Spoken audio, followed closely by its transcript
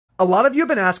A lot of you have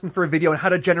been asking for a video on how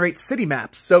to generate city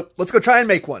maps, so let's go try and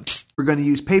make one. We're going to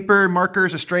use paper,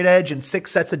 markers, a straight edge, and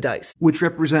 6 sets of dice, which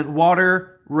represent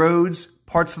water, roads,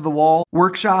 parts of the wall,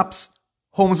 workshops,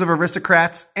 homes of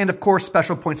aristocrats, and of course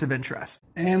special points of interest.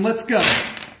 And let's go.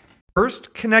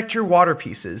 First, connect your water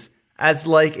pieces as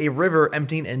like a river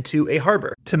emptying into a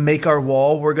harbor. To make our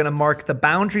wall, we're going to mark the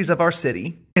boundaries of our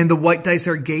city, and the white dice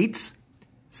are gates,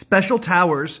 special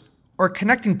towers, or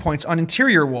connecting points on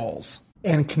interior walls.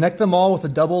 And connect them all with a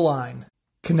double line.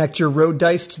 Connect your road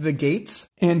dice to the gates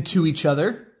and to each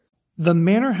other. The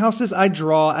manor houses I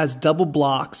draw as double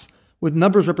blocks with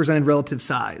numbers representing relative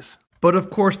size. But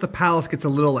of course the palace gets a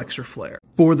little extra flair.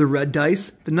 For the red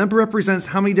dice, the number represents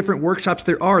how many different workshops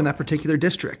there are in that particular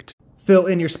district. Fill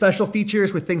in your special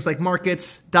features with things like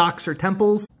markets, docks, or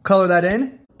temples. Color that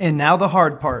in. And now the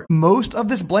hard part. Most of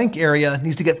this blank area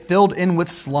needs to get filled in with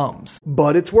slums.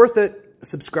 But it's worth it.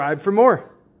 Subscribe for more.